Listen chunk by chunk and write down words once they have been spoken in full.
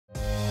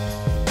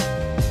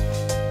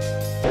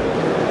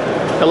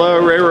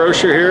Hello, Ray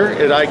Rocher here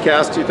at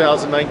ICAST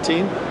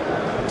 2019,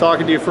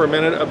 talking to you for a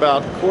minute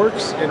about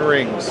corks and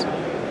rings.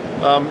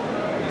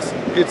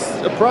 It's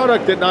a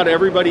product that not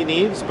everybody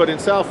needs, but in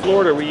South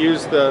Florida we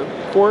use the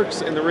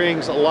corks and the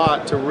rings a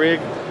lot to rig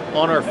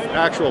on our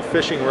actual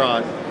fishing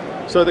rod.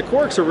 So the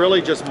corks are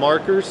really just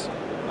markers.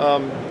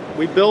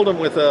 We build them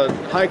with a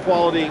high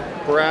quality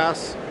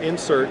brass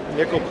insert,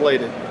 nickel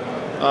plated.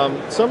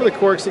 Some of the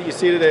corks that you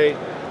see today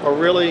are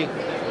really,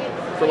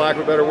 for lack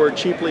of a better word,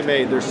 cheaply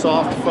made. They're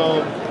soft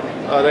foam,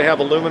 they have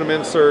aluminum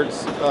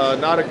inserts,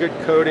 not a good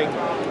coating.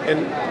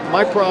 And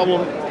my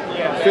problem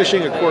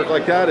fishing a cork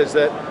like that is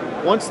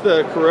that once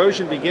the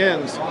corrosion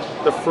begins,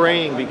 the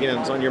fraying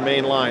begins on your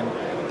main line.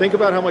 Think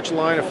about how much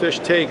line a fish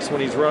takes when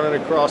he's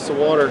running across the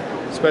water,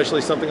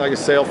 especially something like a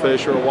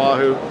sailfish or a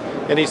wahoo,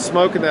 and he's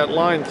smoking that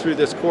line through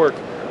this cork.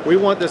 We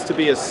want this to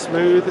be as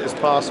smooth as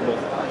possible,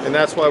 and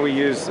that's why we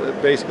use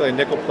basically a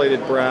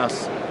nickel-plated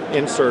brass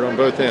insert on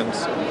both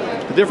ends.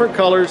 The different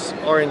colors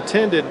are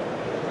intended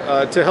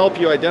to help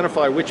you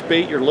identify which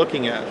bait you're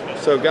looking at.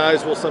 So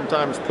guys will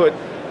sometimes put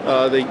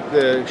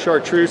the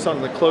chartreuse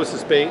on the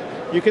closest bait.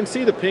 You can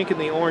see the pink and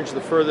the orange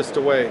the furthest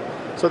away.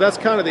 So that's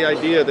kind of the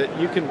idea, that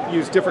you can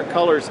use different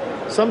colors.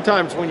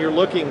 Sometimes when you're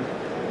looking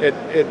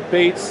at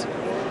baits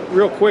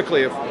real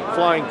quickly, if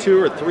flying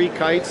 2 or 3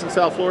 kites in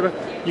South Florida,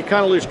 you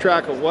kind of lose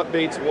track of what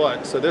bait's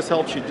what. So this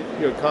helps you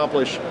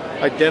accomplish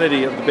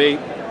identity of the bait,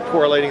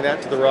 correlating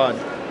that to the rod.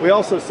 We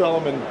also sell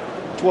them in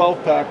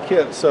 12-pack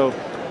kits, so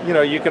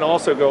you can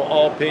also go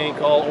all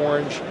pink, all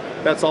orange.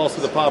 That's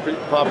also the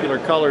popular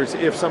colors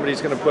if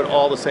somebody's going to put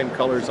all the same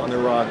colors on their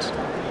rods.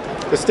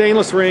 The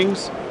stainless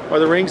rings are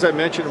the rings I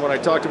mentioned when I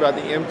talked about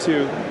the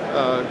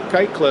M2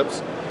 kite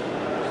clips.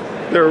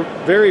 They're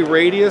very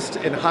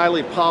radiused and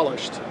highly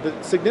polished. The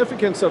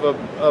significance of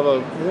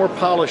a more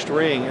polished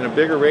ring and a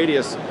bigger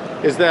radius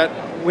is that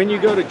when you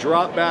go to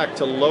drop back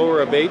to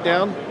lower a bait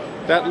down,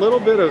 that little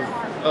bit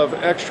of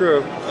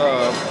extra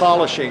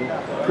polishing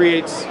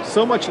creates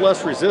so much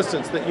less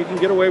resistance that you can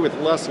get away with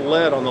less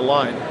lead on the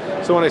line.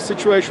 So in a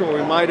situation where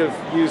we might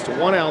have used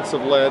 1 ounce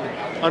of lead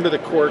under the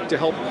cork to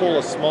help pull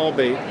a small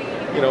bait,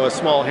 a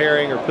small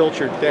herring or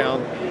pilchard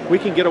down, we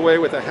can get away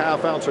with a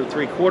 1/2 ounce or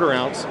 3/4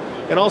 ounce.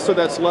 And also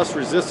that's less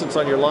resistance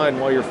on your line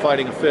while you're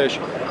fighting a fish,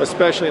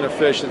 especially in a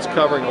fish that's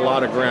covering a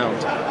lot of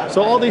ground.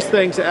 So all these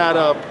things add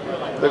up.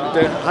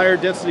 The higher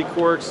density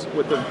corks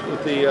with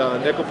the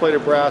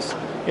nickel-plated brass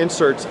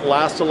inserts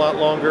last a lot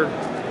longer,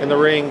 and the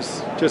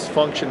rings just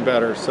function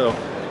better. So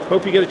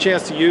hope you get a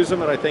chance to use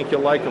them, and I think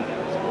you'll like them.